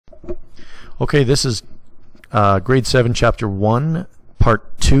Okay, this is grade 7, chapter 1,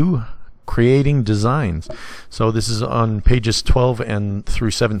 part 2, creating designs. So this is on pages 12 and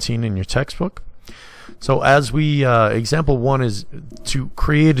through 17 in your textbook. So as we, example 1 is to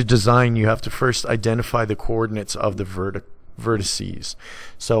create a design, you have to first identify the coordinates of the vertices.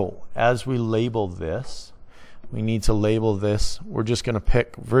 So as we label this, we need to label this, we're just going to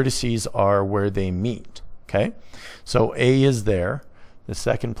pick vertices are where they meet. Okay, so A is there. The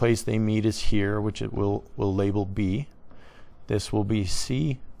second place they meet is here, which it will label B. This will be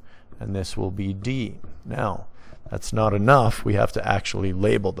C, and this will be D. Now, that's not enough. We have to actually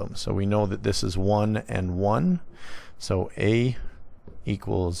label them. So we know that this is 1 and 1. So A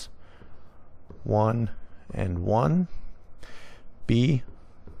equals 1 and 1. B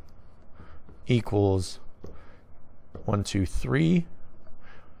equals 1, 2, 3.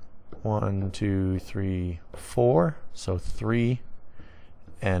 1, 2, 3, 4. So 3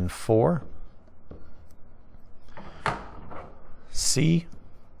 and 4. C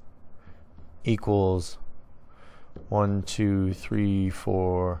equals 1, 2, 3,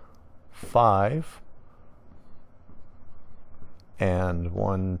 4, 5. And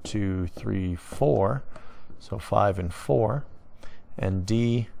 1, 2, 3, 4. So 5 and 4. And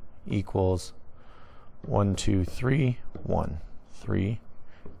D equals 1, 2, 3, 1. 3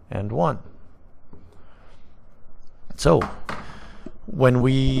 and 1. So when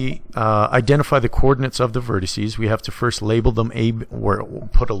we identify the coordinates of the vertices, we have to first label them or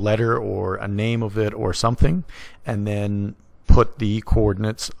put a letter or a name of it or something, and then put the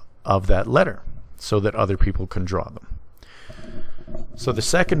coordinates of that letter so that other people can draw them. So the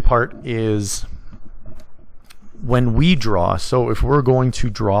second part is when we draw. So if we're going to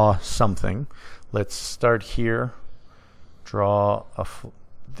draw something, let's start here. Draw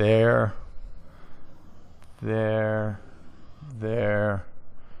there,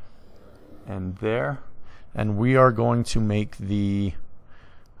 and there, and we are going to make the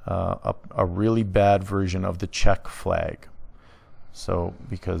a really bad version of the check flag. So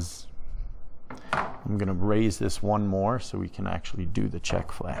because I'm going to raise this one more so we can actually do the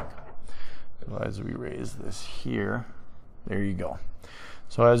check flag. So as we raise this here, there you go.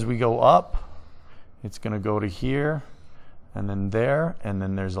 So as we go up, it's going to go to here, and then there, and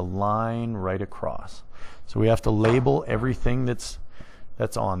then there's a line right across. So we have to label everything that's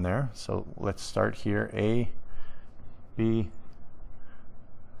on there. So let's start here. A, B,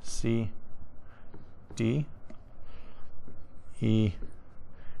 C, D, E,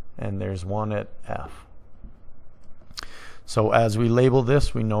 and there's one at F. So as we label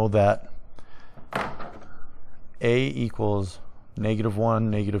this, we know that A equals -1,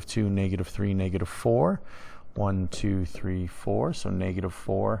 -2, -3, -4. 1, 2, 3, 4. So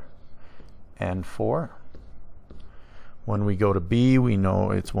 -4 and 4. When we go to B, we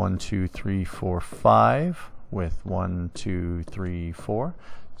know it's 1, 2, 3, 4, 5 with 1, 2, 3, 4.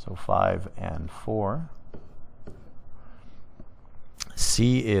 So 5 and 4.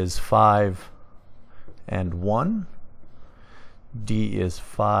 C is 5 and 1. D is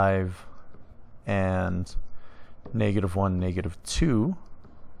 5 and -1, -2.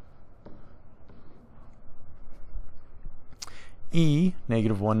 E,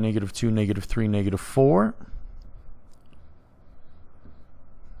 -1, -2, -3, -4.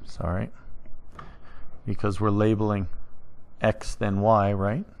 Sorry, because we're labeling X then Y,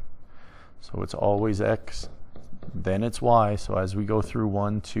 right? So it's always X, then it's Y. So as we go through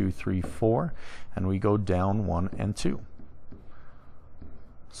 1, 2, 3, 4, and we go down 1 and 2.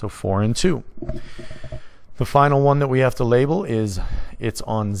 So 4 and 2. The final one that we have to label is it's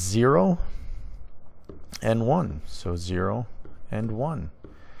on 0 and 1. So 0 and 1.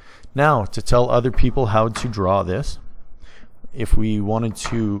 Now, to tell other people how to draw this, if we wanted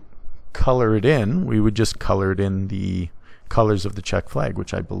to color it in, we would just color it in the colors of the check flag,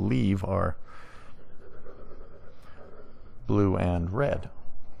 which I believe are blue and red.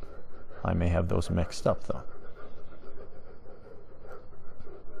 I may have those mixed up though.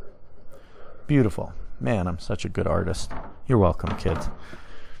 Beautiful. Man, I'm such a good artist. You're welcome, kids.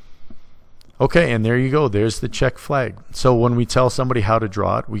 Okay, and there you go. There's the check flag. So when we tell somebody how to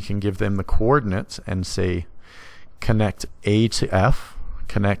draw it, we can give them the coordinates and say connect A to F,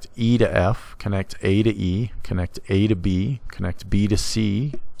 connect E to F, connect A to E, connect A to B, connect B to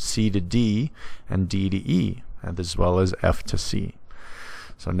C, C to D, and D to E, and as well as F to C.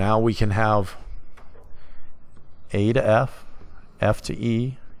 So now we can have A to F, F to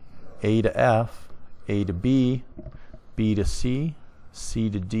E, A to F, A to B, B to C,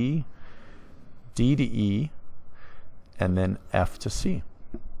 C to D, D to E, and then F to C.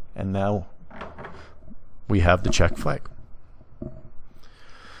 And now we have the check flag.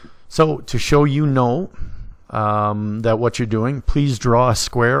 So to show you know that what you're doing, please draw a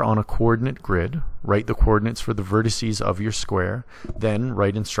square on a coordinate grid. Write the coordinates for the vertices of your square. Then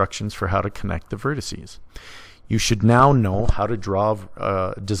write instructions for how to connect the vertices. You should now know how to draw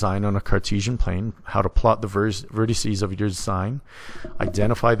a design on a Cartesian plane, how to plot the vertices of your design,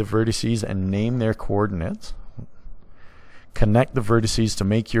 identify the vertices and name their coordinates, connect the vertices to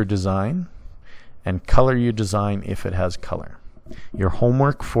make your design, and color your design if it has color. Your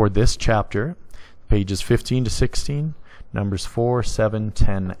homework for this chapter, pages 15 to 16, numbers 4, 7,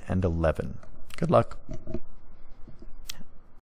 10, and 11. Good luck.